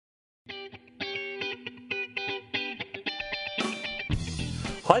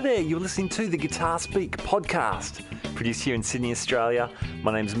Hi there, you're listening to the Guitar Speak podcast, produced here in Sydney, Australia.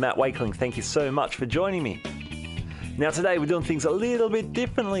 My name's Matt Wakeling. Thank you so much for joining me. Now today we're doing things a little bit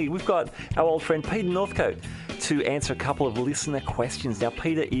differently. We've got our old friend Peter Northcote to answer a couple of listener questions. Now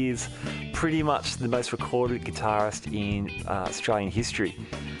Peter is pretty much the most recorded guitarist in Australian history.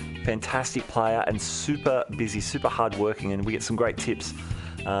 Fantastic player and super busy, super hardworking, and we get some great tips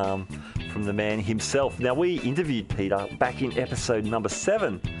from the man himself. Now, we interviewed Peter back in episode number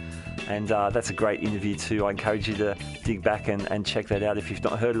 7, and that's a great interview too. I encourage you to dig back and check that out if you've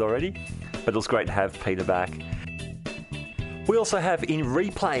not heard it already. But it was great to have Peter back. We also have in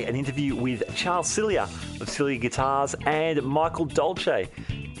replay an interview with Charles Cillier of Cillier Guitars and Michael Dolce,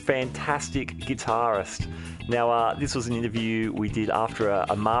 fantastic guitarist. Now, this was an interview we did after a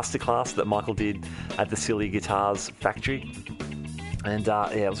masterclass that Michael did at the Cillier Guitars factory. And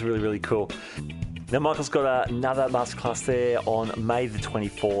it was really, really cool. Now, Michael's got another masterclass there on May the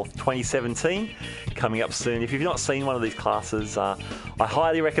 24th, 2017, coming up soon. If you've not seen one of these classes, I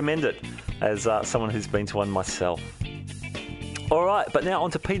highly recommend it as someone who's been to one myself. All right, but now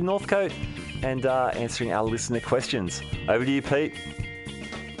on to Peter Northcote and answering our listener questions. Over to you, Pete.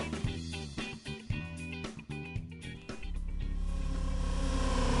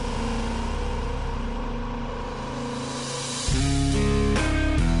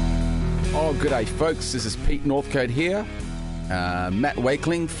 G'day folks, this is Pete Northcote here. Matt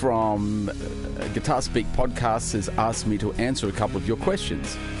Wakeling from Guitar Speak Podcast has asked me to answer a couple of your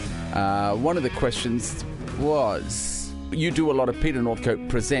questions. One of the questions was, you do a lot of Peter Northcote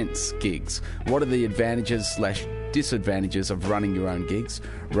Presents gigs. What are the advantages / disadvantages of running your own gigs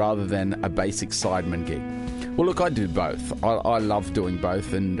rather than a basic sideman gig? Well, look, I do both. I love doing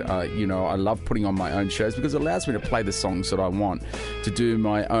both, and I love putting on my own shows because it allows me to play the songs that I want, to do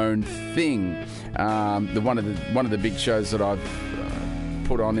my own thing. One of the big shows that I've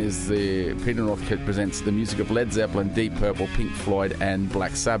put on is the Peter Northcote Presents the music of Led Zeppelin, Deep Purple, Pink Floyd, and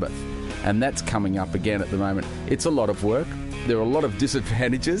Black Sabbath, and that's coming up again at the moment. It's a lot of work. There are a lot of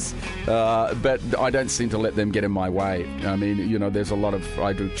disadvantages, but I don't seem to let them get in my way. I mean, there's a lot of...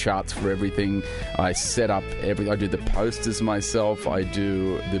 I do charts for everything. I set up I do the posters myself. I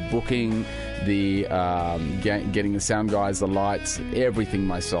do the booking, the getting the sound guys, the lights, everything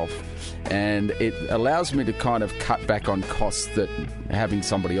myself. And it allows me to kind of cut back on costs that having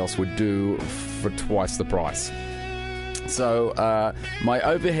somebody else would do for twice the price. So my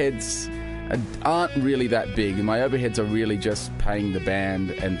overheads aren't really that big. My overheads are really just paying the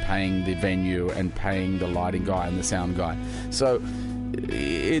band and paying the venue and paying the lighting guy and the sound guy. So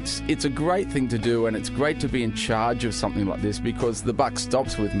it's a great thing to do, and it's great to be in charge of something like this because the buck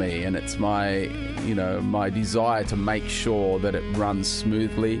stops with me, and it's my desire to make sure that it runs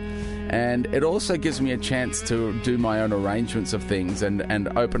smoothly. And it also gives me a chance to do my own arrangements of things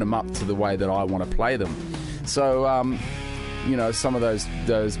and open them up to the way that I want to play them. So some of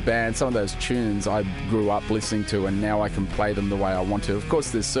those bands, some of those tunes I grew up listening to, and now I can play them the way I want to. Of course,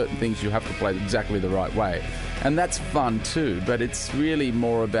 there's certain things you have to play exactly the right way, and that's fun too, but it's really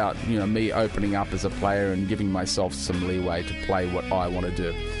more about me opening up as a player and giving myself some leeway to play what I want to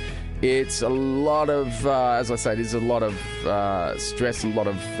do. It's a lot of, as I say, there's a lot of stress and a lot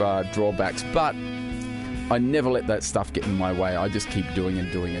of drawbacks, but I never let that stuff get in my way. I just keep doing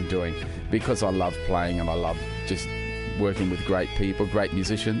and doing and doing because I love playing, and I love just working with great people, great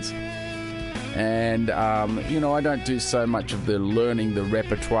musicians. And, I don't do so much of the learning the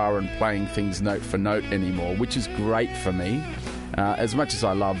repertoire and playing things note for note anymore, which is great for me. As much as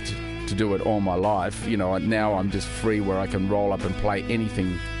I loved to do it all my life, now I'm just free where I can roll up and play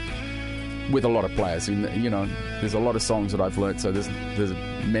anything with a lot of players. There's a lot of songs that I've learnt, so there's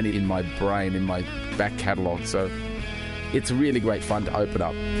many in my brain, in my back catalogue. So it's really great fun to open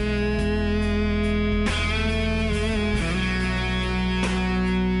up.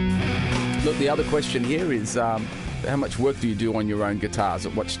 Look, the other question here is how much work do you do on your own guitars?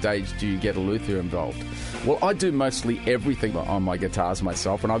 At what stage do you get a luthier involved? Well, I do mostly everything on my guitars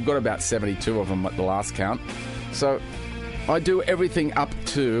myself, and I've got about 72 of them at the last count. So I do everything up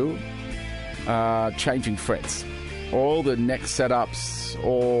to changing frets, all the neck setups,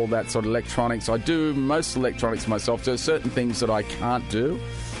 all that sort of electronics. I do most electronics myself. There are certain things that I can't do,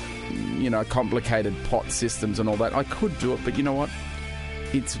 complicated pot systems and all that. I could do it, but you know what?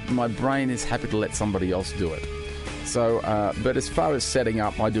 My brain is happy to let somebody else do it. So, but as far as setting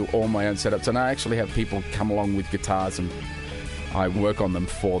up, I do all my own setups, and I actually have people come along with guitars, and I work on them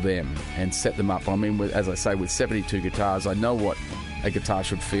for them and set them up. I mean, as I say, with 72 guitars, I know what a guitar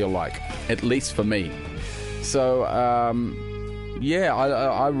should feel like, at least for me. So yeah,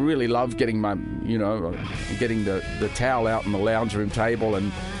 I really love getting getting the towel out on the lounge room table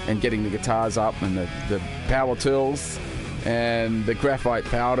and getting the guitars up and the power tools and the graphite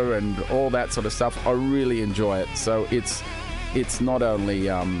powder and all that sort of stuff. I really enjoy it. So it's not only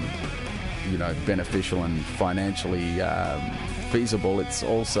beneficial and financially feasible, it's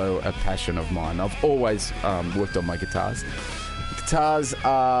also a passion of mine. I've always worked on my guitars. Guitars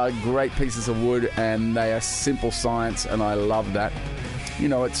are great pieces of wood, and they are simple science, and I love that.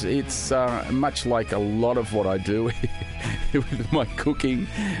 It's much like a lot of what I do with my cooking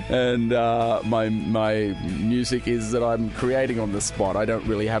and my music is that I'm creating on the spot. I don't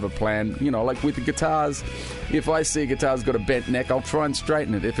really have a plan. Like with the guitars, if I see a guitar's got a bent neck, I'll try and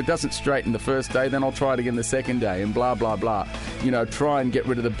straighten it. If it doesn't straighten the first day, then I'll try it again the second day, and blah, blah, blah. Try and get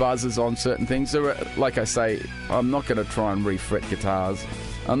rid of the buzzers on certain things. Like I say, I'm not going to try and refret guitars.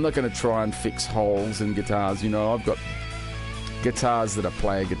 I'm not going to try and fix holes in guitars. I've got guitars that are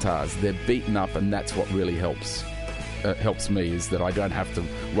player guitars. They're beaten up, and that's what really helps me, is that I don't have to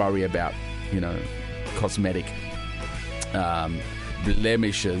worry about cosmetic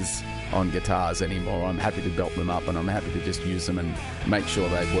blemishes on guitars anymore. I'm happy to belt them up, and I'm happy to just use them and make sure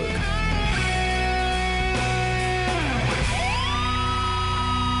they work.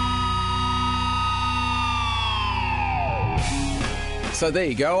 So there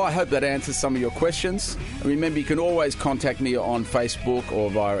you go. I hope that answers some of your questions. Remember, you can always contact me on Facebook or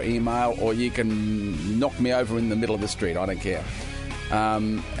via email, or you can knock me over in the middle of the street. I don't care.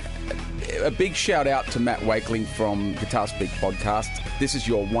 A big shout out to Matt Wakeling from Guitar Speak Podcast. This is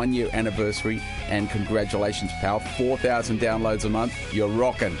your 1 year anniversary, and congratulations, pal. 4,000 downloads a month. You're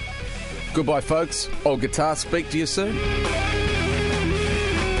rocking. Goodbye, folks. I'll Guitar Speak to you soon.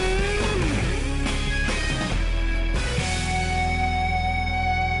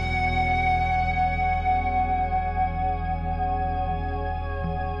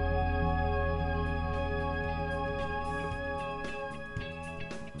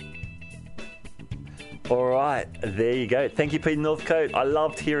 All right, there you go. Thank you, Peter Northcote. I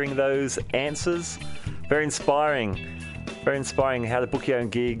loved hearing those answers. Very inspiring. Very inspiring how to book your own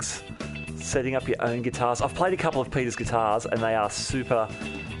gigs, setting up your own guitars. I've played a couple of Peter's guitars, and they are super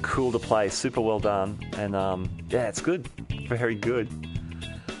cool to play, super well done. And it's good. Very good.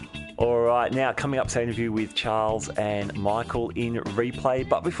 All right, now coming up to an interview with Charles and Michael in replay.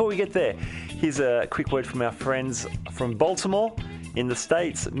 But before we get there, here's a quick word from our friends from Baltimore in the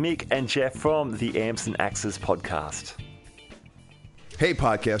States, Mick and Jeff from the Amps and Axes podcast. Hey,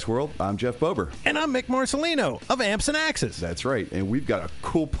 podcast world, I'm Jeff Bober. And I'm Mick Marcelino of Amps and Axes. That's right. And we've got a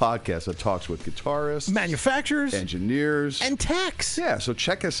cool podcast that talks with guitarists, manufacturers, engineers, and techs. Yeah, so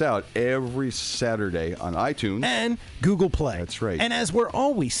check us out every Saturday on iTunes and Google Play. That's right. And as we're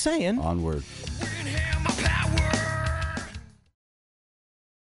always saying, onward.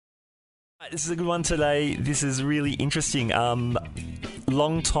 This is a good one today. This is really interesting.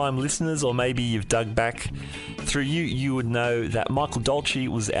 Long-time listeners, or maybe you've dug back through, you would know that Michael Dolce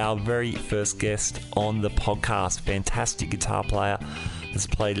was our very first guest on the podcast. Fantastic guitar player. Has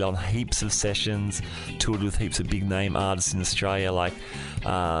played on heaps of sessions, toured with heaps of big-name artists in Australia like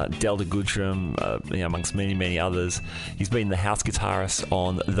Delta Goodrum, amongst many, many others. He's been the house guitarist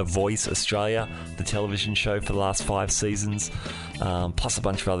on The Voice Australia, the television show, for the last 5 seasons, plus a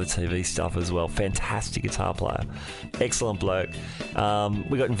bunch of other TV stuff as well. Fantastic guitar player. Excellent bloke.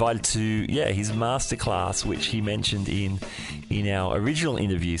 We got invited to, his masterclass, which he mentioned in our original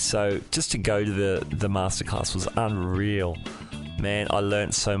interview. So just to go to the masterclass was unreal. Man, I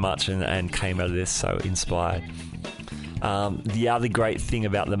learnt so much and came out of this so inspired. The other great thing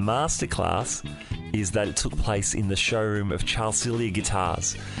about the masterclass is that it took place in the showroom of Charles Celia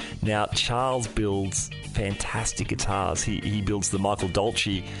Guitars. Now, Charles builds fantastic guitars. He builds the Michael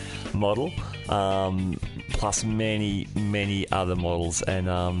Dolce model, plus many, many other models. And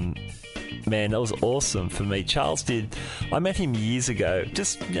man, that was awesome for me. Charles I met him years ago,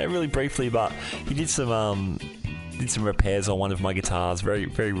 just really briefly, but he did some repairs on one of my guitars, very,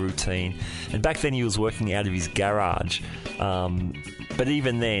 very routine. And back then he was working out of his garage. But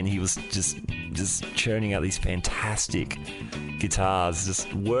even then he was just churning out these fantastic guitars,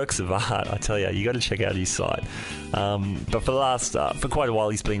 just works of art. I tell you got to check out his site. But for quite a while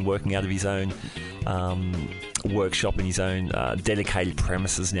he's been working out of his own workshop in his own dedicated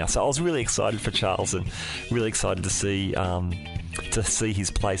premises now. So I was really excited for Charles and really excited to see his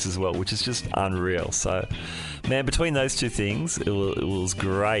place as well, which is just unreal. So, man, between those two things, it was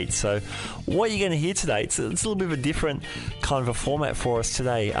great. So, what you're going to hear today, it's a little bit of a different kind of a format for us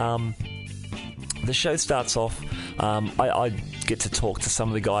today. The show starts off, I get to talk to some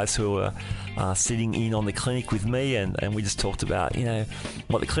of the guys who are sitting in on the clinic with me, and we just talked about,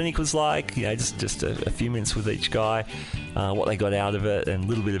 what the clinic was like, just a few minutes with each guy, what they got out of it, and a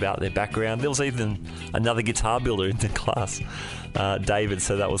little bit about their background. There was even another guitar builder in the class, David,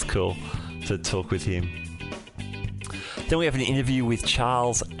 so that was cool to talk with him. Then we have an interview with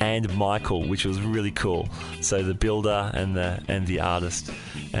Charles and Michael, which was really cool. So the builder and the artist,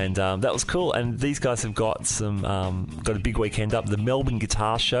 and that was cool. And these guys have got got a big weekend up. The Melbourne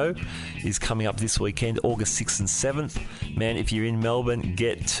Guitar Show is coming up this weekend, August 6th and 7th. Man, if you're in Melbourne,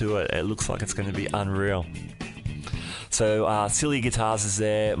 get to it. It looks like it's going to be unreal. So Celia Guitars is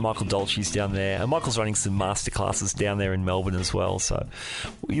there, Michael Dolce's down there, and Michael's running some masterclasses down there in Melbourne as well. So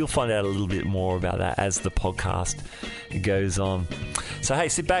you'll find out a little bit more about that as the podcast goes on. So hey,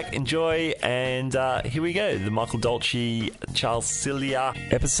 sit back, enjoy, and here we go, the Michael Dolce, Charles Celia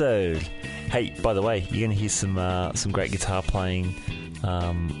episode. Hey, by the way, you're going to hear some great guitar playing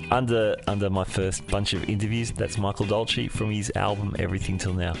under my first bunch of interviews. That's Michael Dolce from his album Everything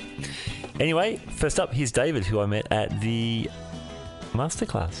Till Now. Anyway, first up, here's David, who I met at the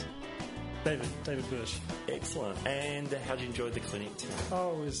masterclass. David Birch. Excellent. And how did you enjoy the clinic today?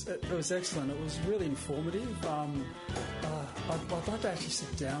 Oh, it was excellent. It was really informative. I'd like to actually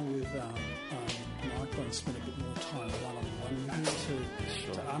sit down with Michael and spend a bit more time one-on-one with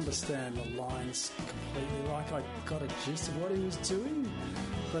him to understand the lines completely. Like, I got a gist of what he was doing,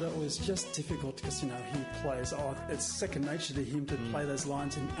 but it was just difficult because, he plays, it's second nature to him to play those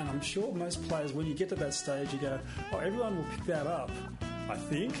lines, and I'm sure most players, when you get to that stage, you go, everyone will pick that up, I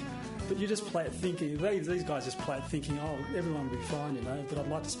think. But you just play it thinking, these guys just play it thinking, everyone will be fine, but I'd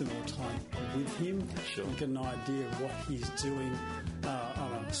like to spend more time with him and get an idea of what he's doing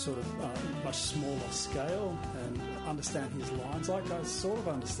on a sort of much smaller scale and understand his lines. Like, I sort of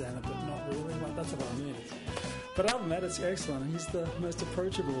understand it, but not really. Like, that's what I mean. But other than that, it's excellent. He's the most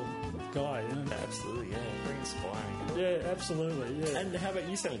approachable guy, Absolutely, yeah. Very inspiring. Yeah, absolutely, yeah. And how about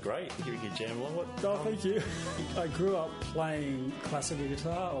you? Sounded great hearing your jam along. Thank you. I grew up playing classical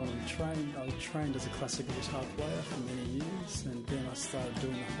guitar. I was trained as a classical guitar player for many years, and then I started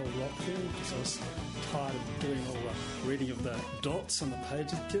doing the whole rock thing because I was tired of doing all the reading of the dots on the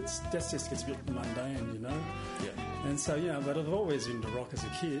pages. That just gets a bit mundane, Yeah. And so, but I've always been into rock as a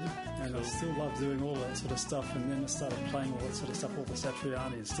kid, and I still love doing all that sort of stuff. And then I started playing all that sort of stuff, all the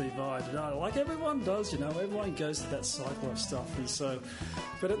Satriani and Steve Vai, like everyone does, everyone goes to that cycle of stuff. And so,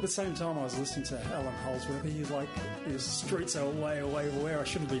 but at the same time, I was listening to Alan Holdsworth. He's like, his streets are way away where I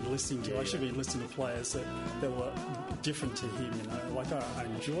should have been listening to. I should have been listening to players that were different to him, Like, I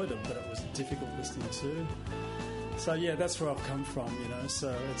enjoyed it, but it was difficult listening to. So yeah, that's where I've come from,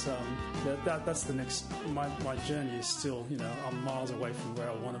 So it's that's the next. My journey is still, I'm miles away from where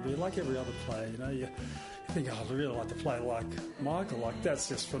I want to be. Like every other player, you think, I'd really like to play like Michael. Like, that's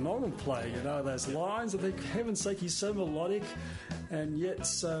just phenomenal playing. Those lines. I think, heaven's sake, he's so melodic and yet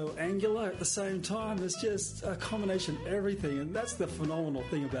so angular at the same time. It's just a combination of everything, and that's the phenomenal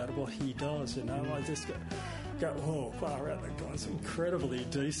thing about what he does. I just go, far out, that guy's incredibly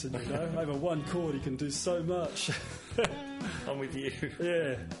decent, Over one chord he can do so much. I'm with you.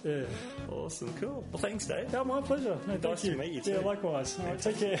 Yeah. Awesome, cool. Well, thanks, Dave. Oh, my pleasure. No, nice to meet you too. Yeah, likewise. All right,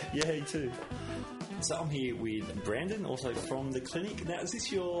 take care. Yeah, you too. So I'm here with Brandon, also from the clinic. Now, is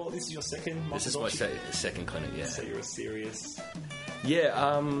this your second? This is my second clinic, yeah. So you're a serious... Yeah,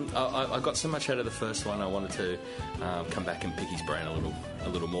 I got so much out of the first one. I wanted to come back and pick his brain a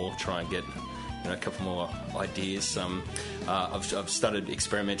little more, try and get a couple more ideas. I've started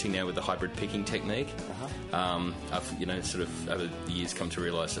experimenting now with the hybrid picking technique. I've sort of over the years come to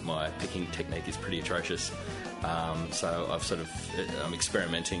realise that my picking technique is pretty atrocious. So I'm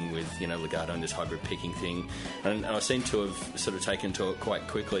experimenting with legato and this hybrid picking thing, and I seem to have sort of taken to it quite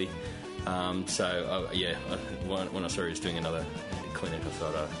quickly. When I saw he was doing another clinic, I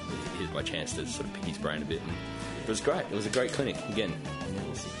thought, here's my chance to sort of pick his brain a bit. And it was great. It was a great clinic again.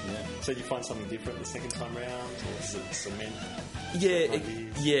 Awesome. Yeah. So did you find something different the second time round, or is it cement?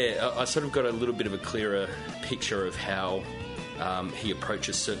 I sort of got a little bit of a clearer picture of how he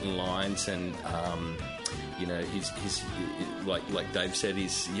approaches certain lines, and he's like Dave said,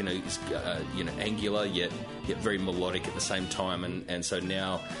 he's angular yet very melodic at the same time, and so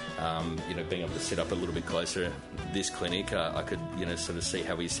now being able to sit up a little bit closer to this clinic, I could sort of see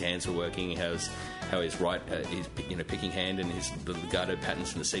how his hands were working, how his his picking hand and the legato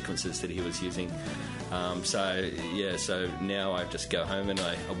patterns and the sequences that he was using. So now I just go home and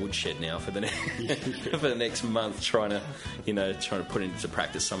I woodshed now for the for the next month, trying to put into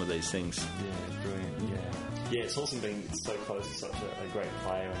practice some of these things. Yeah, brilliant. Yeah, it's awesome being so close to such a great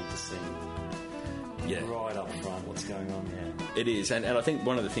player and to see Yeah. right up front. What's going on? Yeah. It is, and I think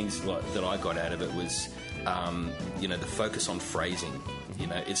one of the things that I got out of it was, the focus on phrasing.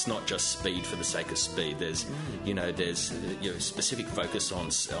 It's not just speed for the sake of speed. There's specific focus on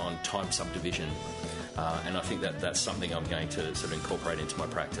time subdivision, and I think that's something I'm going to sort of incorporate into my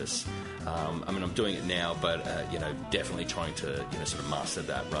practice. I'm doing it now, but definitely trying to sort of master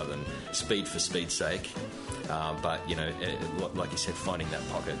that rather than speed for speed's sake. But like you said, finding that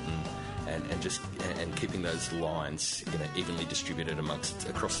pocket and keeping those lines evenly distributed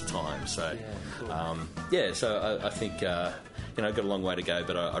across the time. So so I think I've got a long way to go,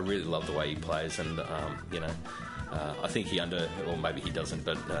 but I really love the way he plays, and I think or maybe he doesn't,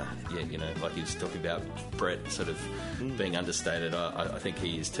 but like he was talking about Brett sort of being understated. I think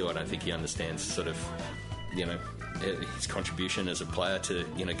he is too. I don't think he understands sort of his contribution as a player to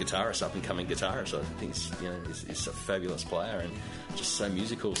guitarists, up and coming guitarists. I think he's a fabulous player and just so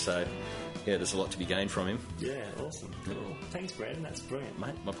musical. So there's a lot to be gained from him. Yeah, awesome. Cool. Thanks, Brandon. That's brilliant,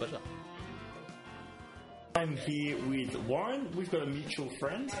 mate. My pleasure. I'm here with Warren. We've got a mutual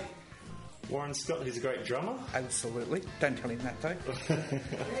friend, Warren Scott, who's a great drummer. Absolutely. Don't tell him that though.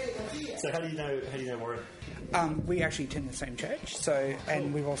 So how do you know Warren? We actually attend the same church,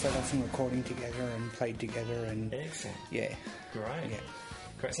 and we've also done some recording together and played together. And excellent. Yeah. Great. Yeah.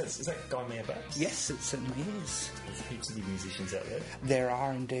 Great. So is that Guy Mayer Babs? Yes, it certainly is. There's heaps of good musicians out there. There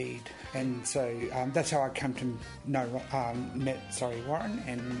are indeed, and so that's how I come to met Warren,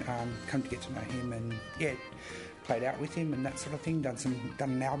 and come to get to know him, and played out with him and that sort of thing. Done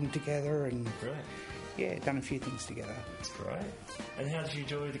an album together, and done a few things together. That's great. And how did you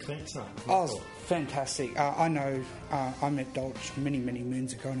enjoy the clinic tonight? Oh, it was fantastic. I know I met Dolch many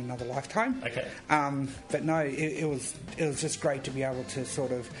moons ago in another lifetime. Okay. But no, it was just great to be able to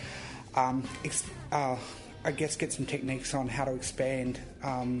sort of, I guess, get some techniques on how to expand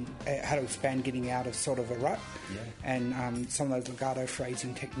getting out of sort of a rut, and some of those legato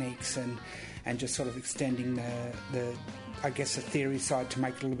phrasing techniques, and just sort of extending the I guess the theory side to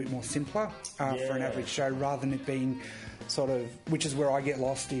make it a little bit more simpler for an average show, rather than it being sort of, which is where I get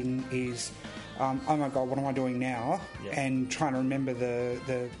lost in, is oh my god, what am I doing now? And trying to remember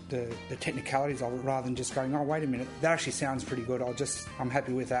the technicalities of it, rather than just going, oh wait a minute, that actually sounds pretty good, I'm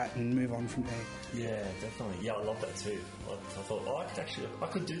happy with that, and move on from there. Yeah, definitely. Yeah, I love that too. I thought, I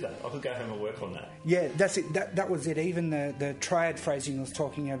could do that. I could go home and work on that. Yeah, that's it. That was it. Even the triad phrasing I was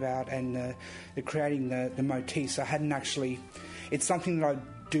talking about, and the creating the motifs, I hadn't actually... It's something that I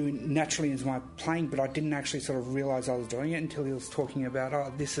do naturally as my playing, but I didn't actually sort of realise I was doing it until he was talking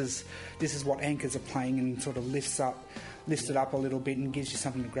about, this is what anchors are playing, and sort of lifts it up a little bit and gives you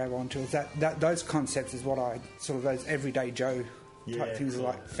something to grab onto. Those concepts is what I sort of, those everyday Joe type things are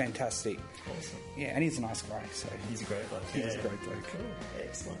like fantastic. Awesome. Yeah, and he's a nice guy. So he's a great bloke. He's a great bloke. Cool.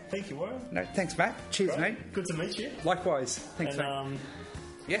 Excellent. Thank you, Warren. No, thanks, Matt. Cheers, great. mate. Good to meet you. Likewise. Thanks, and, mate.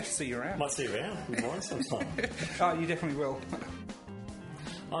 Yeah, see you around. Might see you around with Warren sometime. Oh, you definitely will.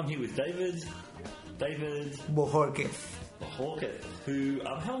 I'm here with David Bojorquez, who,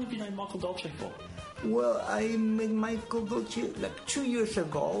 how long have you known Michael Dolce for? Well, I met Michael Dolce like 2 years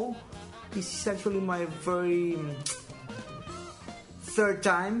ago. This is actually my very third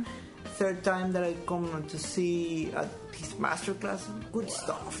time that I come to see his masterclass. Good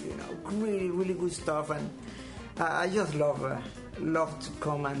stuff, really, really good stuff, and I just love to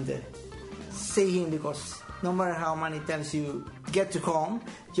come and see him, because no matter how many times you get to come,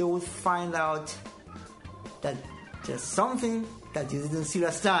 you will find out that there's something that you didn't see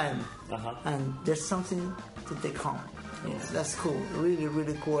last time, and there's something to take home. Yes, that's cool. Really,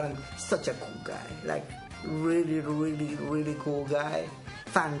 really cool, and such a cool guy. Like, really, really, really cool guy.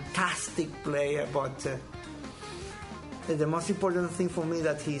 Fantastic player, but the most important thing for me is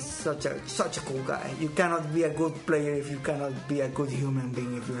that he's such a cool guy. You cannot be a good player if you cannot be a good human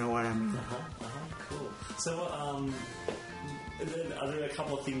being, if you know what I mean. Cool. So, are there a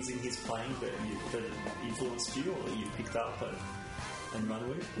couple of things in his playing that influenced you, or that you picked up and run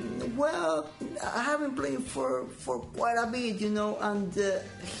with? Well, I have been playing for quite a bit, and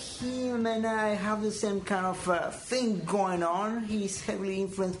him and I have the same kind of thing going on. He's heavily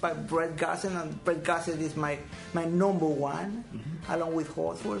influenced by Brett Gassen, and Brett Gassen is my number one, along with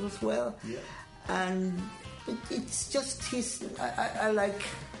Hawthorne as well. Yeah. And it's just I like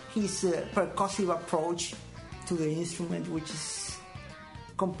his percussive approach to the instrument, which is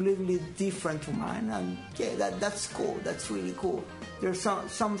completely different to mine, and that's cool. That's really cool. There's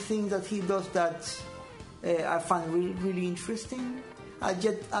some things that he does that I find really, really interesting.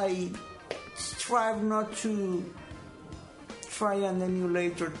 I strive not to try and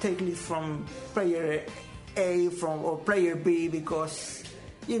emulate or take it from player A or player B, because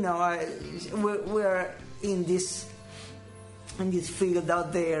you know, we're in this field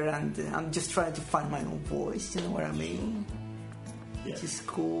out there, and I'm just trying to find my own voice. You know what I mean? Yeah. Which is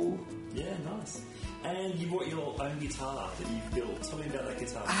cool. Yeah, nice. And you bought your own guitar that you've built. Tell me about that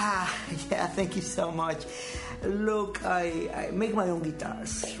guitar. Yeah, thank you so much. Look, I make my own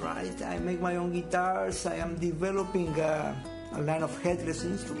guitars, right? I make my own guitars. I am developing a line of headless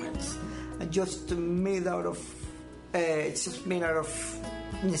instruments, just made out of. It's just made out of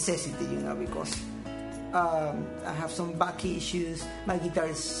necessity, you know, because I have some back issues. My guitar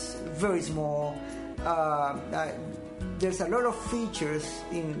is very small. There's a lot of features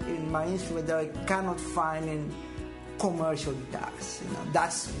in my instrument that I cannot find in commercial guitars. You know,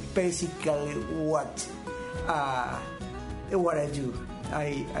 that's basically what I do.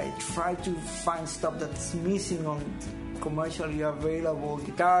 I try to find stuff that's missing on commercially available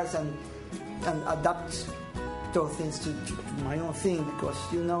guitars and adapt those things to my own thing, because,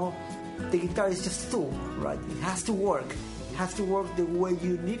 you know, the guitar is just a tool, right? It has to work. It has to work the way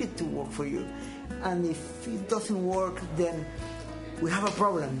you need it to work for you. And if it doesn't work, then we have a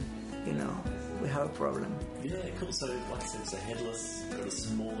problem, you know. We have a problem. Yeah, cool. So, like I said, it's a headless, got a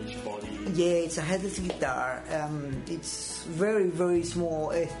smallish body. Yeah, it's a headless guitar. It's very, very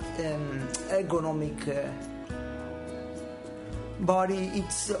small, ergonomic body.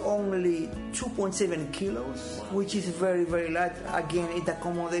 It's only 2.7 kilos, which is very, very light. Again, it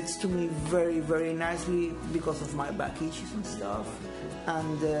accommodates to me very, very nicely because of my back issues and stuff.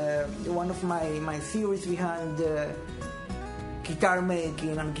 And one of my theories behind guitar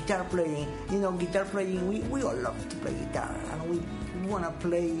making and guitar playing, you know, guitar playing, we all love to play guitar, and we want to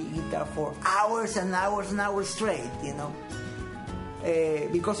play guitar for hours and hours and hours straight, you know.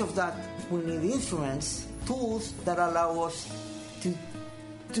 Because of that, we need instruments, tools that allow us to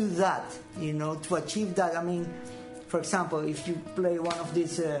do that, you know, to achieve that. I mean, for example, if you play one of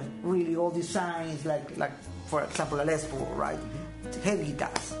these really old designs, like for example a Les Paul, right? Heavy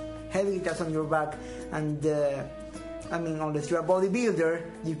guitars on your back, and I mean, unless you're a bodybuilder,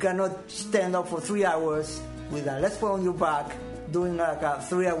 you cannot stand up for 3 hours with a Les Paul on your back doing like a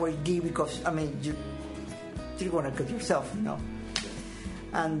 3-hour gig, because I mean you're gonna cut yourself, you know.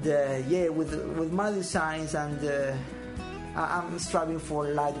 And yeah, with my designs, and I'm striving for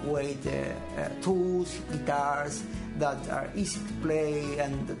lightweight tools, guitars that are easy to play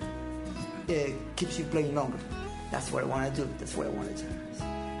and keeps you playing longer. That's what I want to do. That's what I want to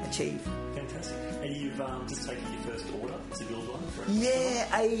achieve. Fantastic. And you've just taken your first order to build one? Yeah,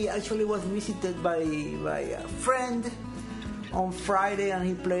 I actually was visited by a friend on Friday, and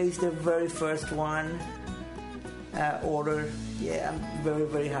he placed the very first one order. Yeah, I'm very,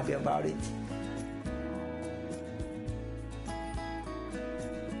 very happy about it.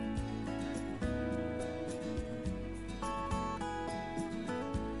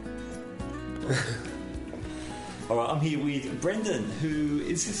 All right, I'm here with Brendan, who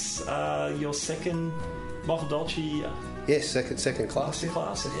is this your second Michael Dolce? Yes, second class.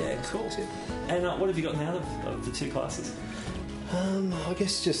 Class, yeah, cool. Yeah. And what have you gotten out of the two classes? I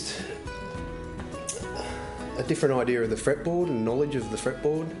guess just a different idea of the fretboard and knowledge of the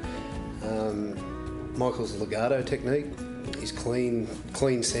fretboard. Michael's legato technique, his clean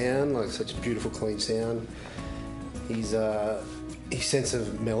sound, like such a beautiful clean sound. His sense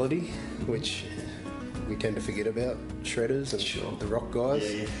of melody, which we tend to forget about shredders and the rock guys.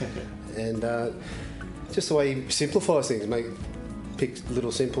 Yeah. And just the way he simplifies things, pick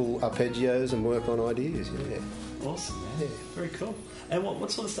little simple arpeggios and work on ideas. Yeah. Awesome, man. Yeah. Very cool. And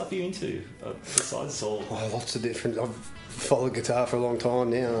what sort of stuff are you into besides all? Oh, lots of different. I've followed guitar for a long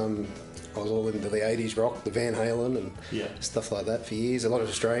time now. I was all into the 80s rock, the Van Halen and stuff like that for years. A lot of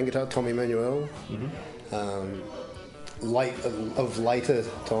Australian guitar, Tommy Emmanuel. Mm-hmm. Later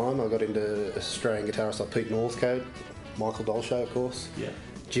time, I got into Australian guitarists like Pete Northcote, Michael Dolce, of course. Yeah.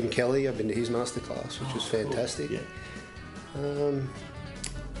 Jim Kelly, I've been to his masterclass, which was fantastic. Cool.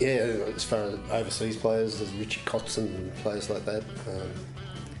 Yeah. As far as overseas players, there's Richie Kotzen and players like that.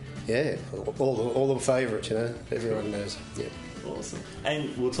 All the favourites, you know, everyone knows. Yeah. Awesome.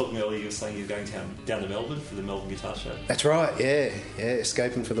 And we were talking earlier, you were saying you were going down to Melbourne for the Melbourne Guitar Show. That's right, yeah,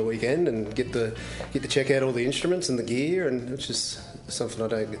 escaping for the weekend and get to check out all the instruments and the gear, and which is something I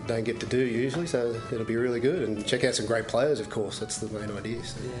don't get to do usually, so it'll be really good, and check out some great players, of course. That's the main idea.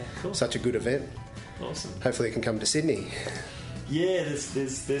 So cool. Such a good event. Awesome. Hopefully it can come to Sydney. Yeah,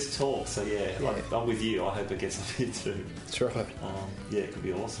 there's talk, so I'm with you. I hope it gets up here too. That's right. Yeah, it could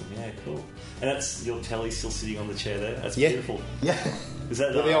be awesome. Yeah, cool. And that's your telly still sitting on the chair there. That's beautiful. Yeah. Is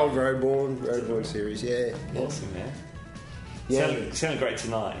that the old Roadborne series? Yeah. Awesome, man. Yeah. Sounded great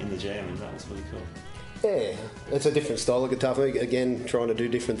tonight in the jam, and that was really cool. Yeah, it's a different style of guitar for me. Again, trying to do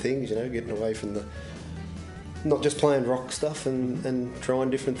different things, getting away from the... Not just playing rock stuff and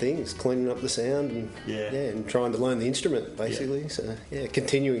trying different things, cleaning up the sound and and trying to learn the instrument, basically. So,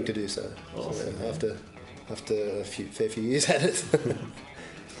 continuing to do so. Awesome. So after a fair few years at it.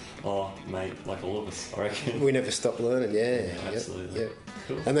 Oh, mate, like all of us, I reckon. We never stop learning, Absolutely. Yeah.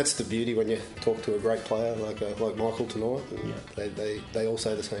 Cool. And that's the beauty when you talk to a great player like Michael tonight. And they all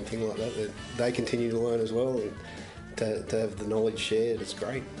say the same thing like that. They continue to learn as well, and to have the knowledge shared, it's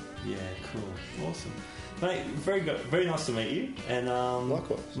great. Yeah, cool. Awesome. Mate, very good. Very nice to meet you. And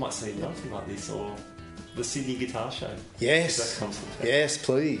likewise. Might see another thing like this or the Sydney Guitar Show. Yes. That comes to town. Yes,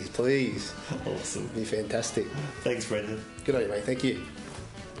 please. Awesome. It'd be fantastic. Thanks, Brendan. Good on you, mate. Thank you.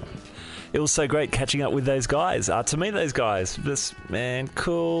 It was so great catching up with those guys. To meet those guys, just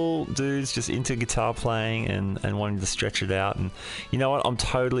cool dudes, just into guitar playing and wanting to stretch it out. And you know what? I'm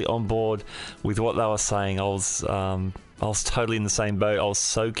totally on board with what they were saying. I was totally in the same boat. I was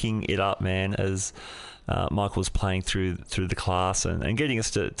soaking it up, man, as Michael was playing through the class and getting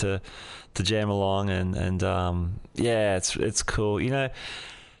us to jam along. And it's cool.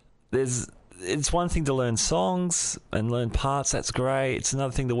 It's one thing to learn songs and learn parts. That's great. It's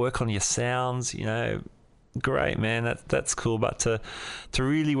another thing to work on your sounds. Great, man. That's cool. But to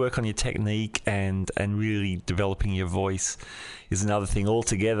really work on your technique and really developing your voice is another thing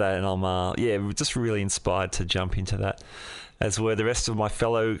altogether. And I'm just really inspired to jump into that, as were the rest of my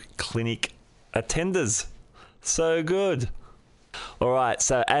fellow clinic attenders. So good. All right,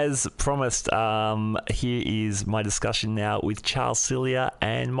 so as promised, here is my discussion now with Charles Cilia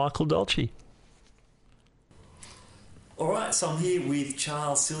and Michael Dolce. All right, so I'm here with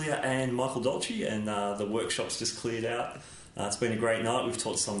Charles Cilia and Michael Dolce, and the workshop's just cleared out. It's been a great night. We've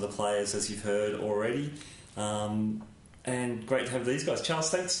taught some of the players, as you've heard already, and great to have these guys.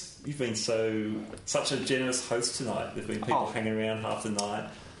 Charles, thanks. You've been such a generous host tonight. There've been people hanging around half the night.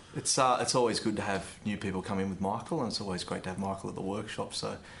 It's always good to have new people come in with Michael, and it's always great to have Michael at the workshop.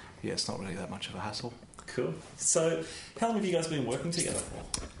 So, it's not really that much of a hassle. Cool. So, how long have you guys been working together for?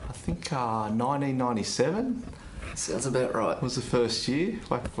 I think 1997. Sounds about right. Was the first year,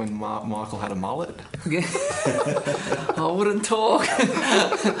 back when Michael had a mullet. Yeah. I wouldn't talk.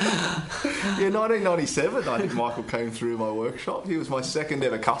 1997, I think Michael came through my workshop. He was my second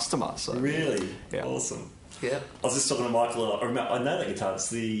ever customer. So. Really? Yeah. Awesome. Yeah. I was just talking to Michael. I know that guitar. It's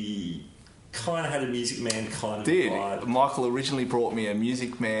the kind of had a Music Man kind of vibe. Michael originally brought me a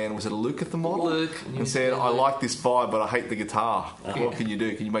Music Man. Was it a Luke at the model? Luke. And said, I like this vibe, but I hate the guitar. What can you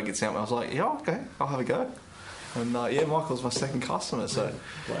do? Can you make it sound? I was like, yeah, okay, I'll have a go. And Michael's my second customer. So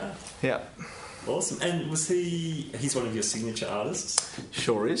wow. Yeah. Awesome. And was he's one of your signature artists?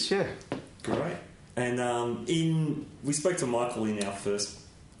 Sure is. Yeah. Great. And we spoke to Michael in our first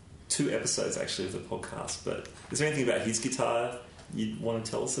 2 episodes actually of the podcast, but is there anything about his guitar you'd want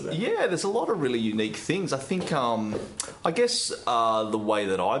to tell us about? Yeah, there's a lot of really unique things. I think, I guess the way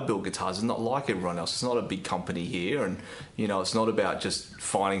that I build guitars is not like everyone else. It's not a big company here, and it's not about just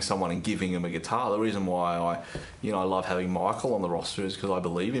finding someone and giving them a guitar. The reason why I love having Michael on the roster is because I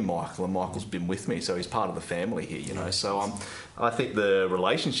believe in Michael, and Michael's been with me, so he's part of the family here. So I think the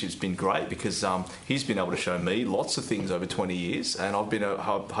relationship's been great because he's been able to show me lots of things over 20 years, and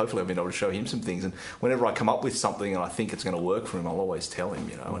hopefully I've been able to show him some things. And whenever I come up with something and I think it's going to work for him, I'll always tell him.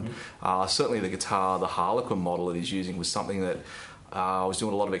 And certainly the guitar, the Harlequin model that he's using, was something that I was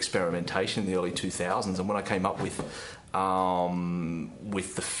doing a lot of experimentation in the early 2000s, and when I came up with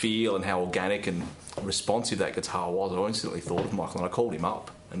the feel and how organic and responsive that guitar was, I instantly thought of Michael, and I called him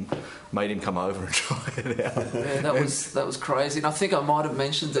up and made him come over and try it out. Yeah, that was crazy. And I think I might have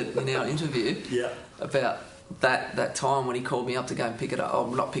mentioned it in our interview about that time when he called me up to go and pick it up. Oh,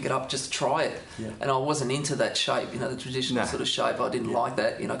 not pick it up, just try it. Yeah. And I wasn't into that shape, the traditional sort of shape. I didn't like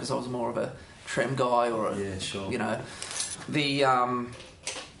that, because I was more of a trem guy or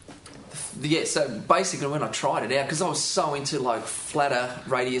so basically when I tried it out, because I was so into like flatter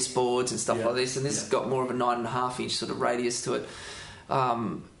radius boards and stuff like this, and this got more of a 9.5-inch sort of radius to it.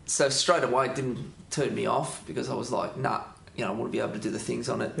 So straight away it didn't turn me off, because I was like, nah, I want to be able to do the things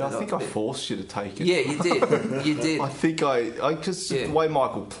on it. Yeah, I think I forced you to take it. Yeah, you did. You did. I think because the way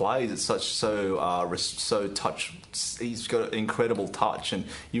Michael plays, it's so touch. He's got an incredible touch, and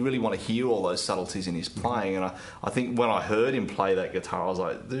you really want to hear all those subtleties in his playing. And I think when I heard him play that guitar, I was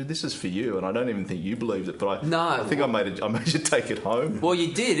like, dude, this is for you. And I don't even think you believed it, but I think I made you take it home. Well,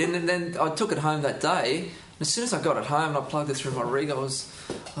 you did, and then I took it home that day. And as soon as I got it home and I plugged it through my rig, I was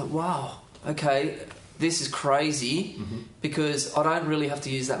like, wow, okay, this is crazy, because I don't really have to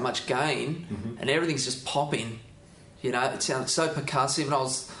use that much gain, and everything's just popping. It sounds so percussive, and I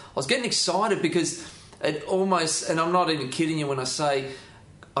was getting excited because It almost, and I'm not even kidding you when I say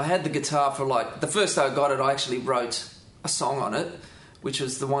I had the guitar for the first day I got it, I actually wrote a song on it, which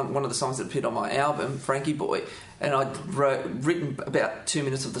was one of the songs that appeared on my album, Frankie Boy, and I'd written about 2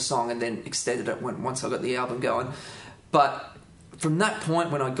 minutes of the song and then extended it once I got the album going. But from that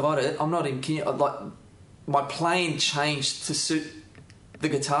point when I got it, I'm not even kidding, my playing changed to suit the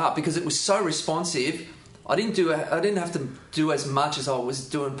guitar because it was so responsive. I didn't have to do as much as I was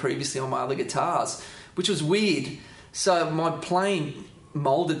doing previously on my other guitars, which was weird. So my playing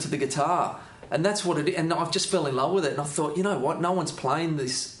moulded to the guitar, and that's what it is. And I just fell in love with it. And I thought, you know what? No one's playing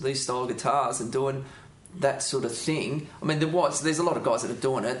these style guitars and doing that sort of thing. I mean, there's a lot of guys that are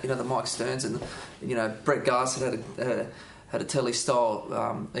doing it. You know, the Mike Stearns and Brett Garsett had a Telly style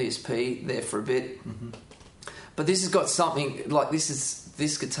ESP there for a bit. Mm-hmm. But this has got something like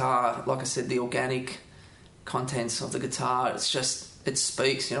this guitar. Like I said, the organic contents of the guitar. It's just. It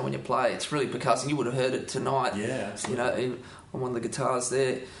speaks, when you play. It's really percussive. You would have heard it tonight. Yeah, absolutely. On one of the guitars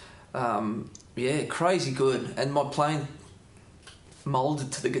there. Crazy good. And my playing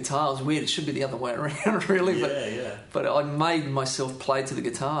moulded to the guitar. It was weird. It should be the other way around, really. But I made myself play to the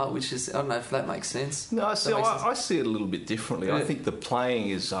guitar, which is, I don't know if that makes sense. No, I see it a little bit differently. Yeah. I think the playing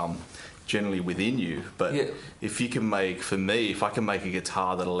is generally within you, but if I can make a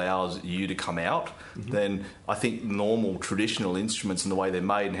guitar that allows you to come out, then I think normal traditional instruments and the way they're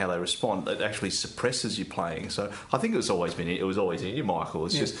made and how they respond, it actually suppresses your playing. So I think it was always in you, Michael.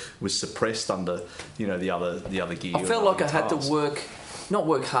 It's just was suppressed under the other gear. I felt like I had to not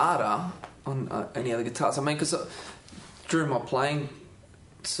work harder on any other guitars. I mean, because during my playing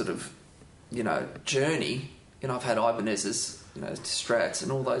sort of journey, I've had Ibanez's, Strats and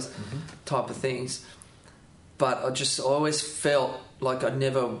all those type of things. But I always felt like I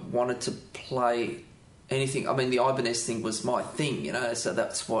never wanted to play anything. I mean, the Ibanez thing was my thing, so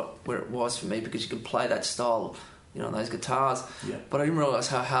that's where it was for me, because you can play that style, on those guitars. Yeah. But I didn't realise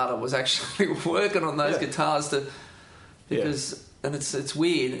how hard I was actually working on those guitars and it's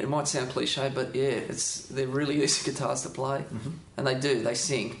weird. It might sound cliche, but they're really easy guitars to play, and they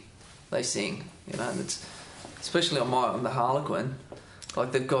sing, and it's. Especially on the Harlequin,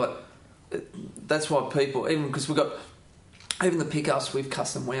 they've got. That's why people, even because we've got, even the pickups, we've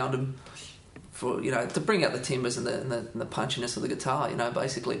custom wound them for to bring out the timbers and the punchiness of the guitar,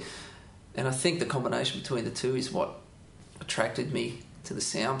 basically. And I think the combination between the two is what attracted me to the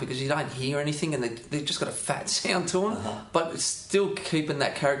sound, because you don't hear anything and they've just got a fat sound to them, but it's still keeping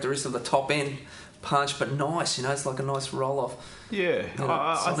that characteristic of the top end punch, but nice, it's like a nice roll off. Yeah,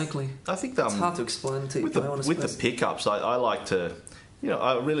 sonically. I think it's hard to explain to you. With the pickups, I like to,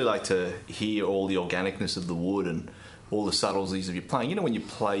 I really like to hear all the organicness of the wood and all the subtleties of your playing. When you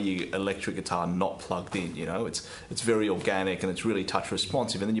play your electric guitar not plugged in, it's very organic and it's really touch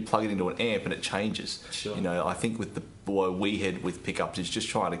responsive, and then you plug it into an amp and it changes. Sure. I think with the way we head with pickups is just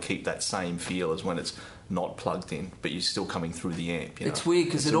trying to keep that same feel as when it's not plugged in, but you're still coming through the amp. It's weird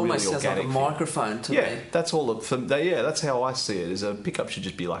because it almost sounds like a microphone to me. Yeah, that's all. That's how I see it. Is a pickup should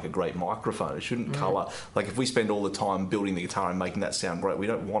just be like a great microphone. It shouldn't colour. Like if we spend all the time building the guitar and making that sound great, we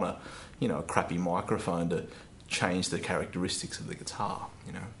don't want a crappy microphone to change the characteristics of the guitar.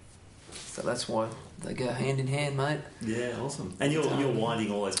 So that's why they go hand in hand, mate. Yeah, awesome. And you're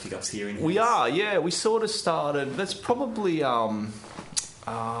winding all those pickups here in. We are. Yeah, we sort of started. That's probably.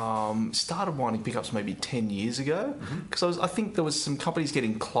 Started winding pickups maybe 10 years ago, because I think there was some companies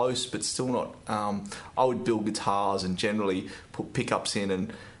getting close but still not. I would build guitars and generally put pickups in,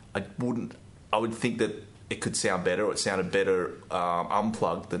 and I would think that it could sound better, or it sounded better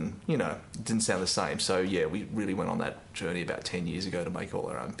unplugged than, it didn't sound the same. So yeah, we really went on that journey about 10 years ago to make all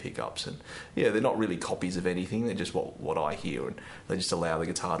our own pickups, and they're not really copies of anything, they're just what I hear, and they just allow the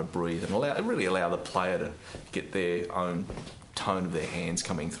guitar to breathe and really allow the player to get their own tone of their hands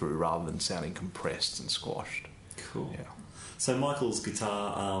coming through rather than sounding compressed and squashed. Cool. Yeah. So Michael's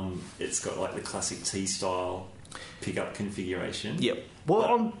guitar, it's got like the classic T-style pickup configuration. Yep.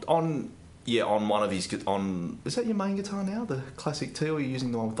 Well, on one of his... is that your main guitar now, the classic T, or are you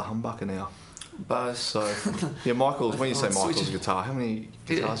using the one with the humbucker now? Both. So, Michael's... When you say Michael's guitar, how many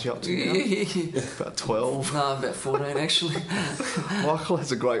guitars are you up to now? About 12? No, about 14, actually. Michael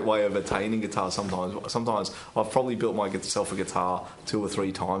has a great way of attaining guitars sometimes. Sometimes I've probably built myself a guitar 2 or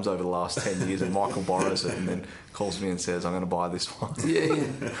 3 times over the last 10 years, and Michael borrows it and then calls me and says, I'm going to buy this one. Yeah.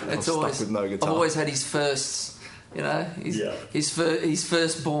 It's I'm stuck with no guitar. I've always had his firsts, his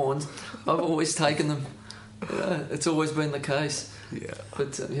firstborn. I've always taken them. It's always been the case. Yeah.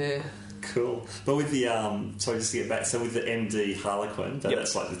 But, Cool. But with the sorry, just to get back. So with the MD Harlequin,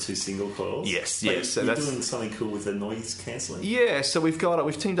 that's like the 2 single coils. Yes. But So you're that's doing something cool with the noise cancelling. Yeah, so we've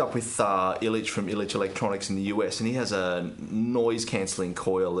teamed up with Illich from Illich Electronics in the US, and he has a noise cancelling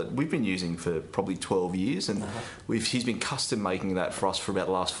coil that we've been using for probably 12 years, and he's been custom making that for us for about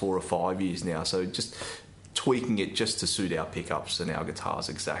the last 4 or 5 years now. So just tweaking it just to suit our pickups and our guitars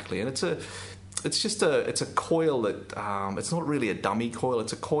exactly, and it's a coil that it's not really a dummy coil.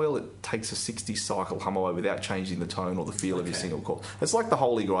 It's a coil that takes a 60 cycle hum away without changing the tone or the feel of your single coil. It's like the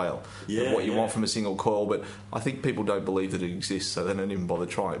holy grail of what you want from a single coil, but I think people don't believe that it exists, so they don't even bother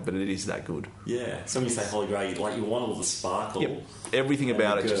trying it, but it is that good. Yeah, so when you say holy grail, like you want all the sparkle. Yep. Everything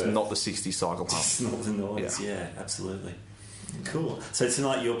about it, just not the 60 cycle hum. Just not the noise, yeah absolutely. Cool. So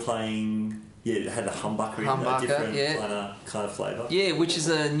tonight you're playing... Yeah, it had the humbucker in a different kind of flavour. Yeah, which is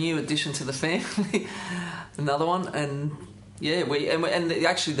a new addition to the family. Another one, and yeah,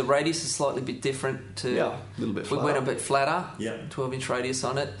 actually the radius is slightly bit different to. Yeah, a little bit flatter. We went a bit flatter. Yeah, 12-inch radius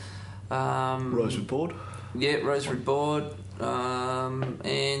on it. Rosewood board. Yeah, rosewood board,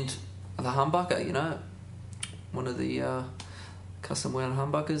 and the humbucker. You know, one of the custom wound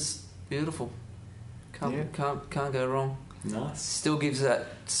humbuckers. Beautiful. Can't go wrong. Nice. Still gives that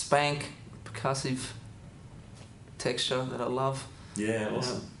spank, percussive texture that I love. Yeah,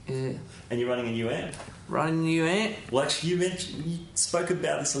 awesome. Yeah. And you're running a new amp. Running a new amp. Well, actually, you spoke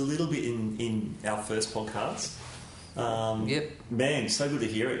about this a little bit in our first podcast. Yep. Man, so good to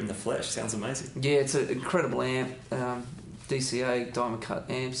hear it in the flesh. Sounds amazing. Yeah, it's an incredible amp. DCA diamond cut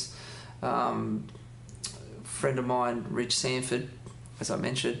amps. Friend of mine, Rich Sanford, as I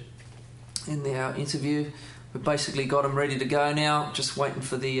mentioned in our interview. We've basically got them ready to go now. Just waiting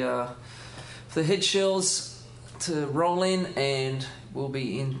for the head shells to roll in, and we'll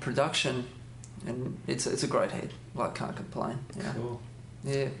be in production. And it's a great head. Like, can't complain. You know? Cool.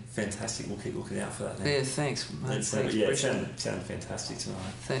 Yeah. Fantastic. We'll keep looking out for that now. Yeah, thanks, mate. Thanks, it sounded fantastic tonight.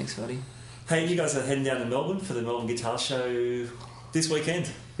 Thanks, buddy. Hey, you guys are heading down to Melbourne for the Melbourne Guitar Show this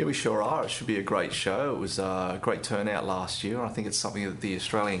weekend. Yeah, we sure are. It should be a great show. It was a great turnout last year. I think it's something that the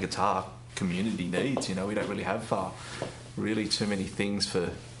Australian guitar community needs. You know, we don't really have really too many things for,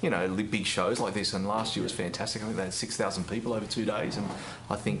 you know, big shows like this, and last year was fantastic. I think they had 6,000 people over 2 days, and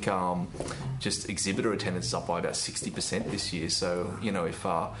I think just exhibitor attendance is up by about 60% this year. So, you know,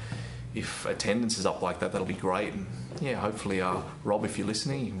 if attendance is up like that, that'll be great. And yeah, hopefully, Rob, if you're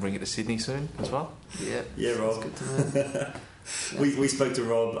listening, you can bring it to Sydney soon as well. Yeah, Rob. Good to know. We spoke to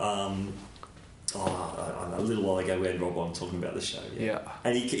Rob a little while ago. We had Rob on talking about the show. Yeah.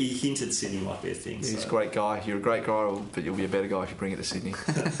 And he hinted Sydney might be a thing. He's a great guy. You're a great guy, but you'll be a better guy if you bring it to Sydney.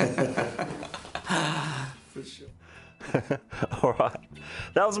 For sure. All right.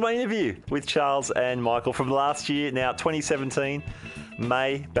 That was my interview with Charles and Michael from last year. Now, 2017,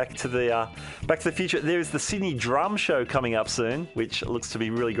 May, back to the future. There is the Sydney Drum Show coming up soon, which looks to be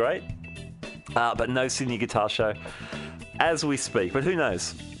really great. But no Sydney Guitar Show as we speak. But who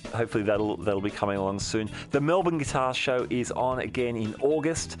knows? Hopefully that'll be coming along soon. The Melbourne Guitar Show is on again in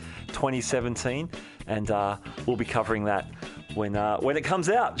August 2017, and we'll be covering that when it comes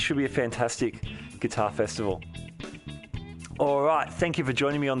out. Should be a fantastic guitar festival. All right, thank you for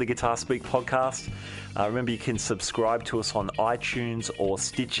joining me on the Guitar Speak podcast. Remember, you can subscribe to us on iTunes or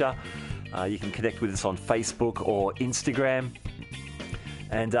Stitcher. You can connect with us on Facebook or Instagram.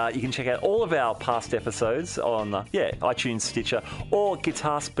 And you can check out all of our past episodes on iTunes, Stitcher, or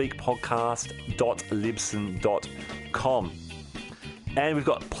guitarspeakpodcast.libsyn.com. And we've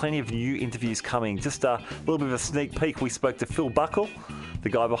got plenty of new interviews coming. Just a little bit of a sneak peek. We spoke to Phil Buckle, the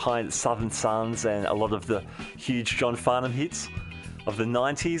guy behind Southern Sons and a lot of the huge John Farnham hits of the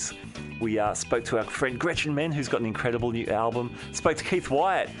 90s. We spoke to our friend Gretchen Menn, who's got an incredible new album. Spoke to Keith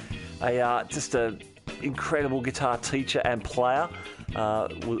Wyatt, just an incredible guitar teacher and player.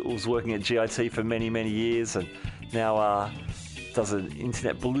 Was working at GIT for many, many years, and now does an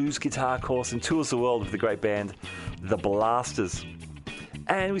internet blues guitar course and tours the world with the great band The Blasters.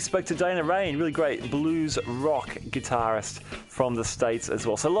 And we spoke to Dana Rain, really great blues rock guitarist from the States as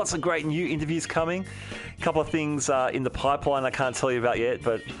well. So lots of great new interviews coming. A couple of things in the pipeline I can't tell you about yet,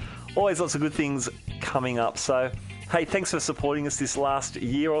 but always lots of good things coming up. So, hey, thanks for supporting us this last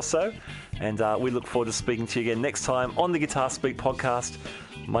year or so. And we look forward to speaking to you again next time on the Guitar Speak podcast.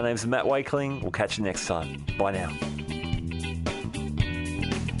 My name's Matt Wakeling. We'll catch you next time. Bye now.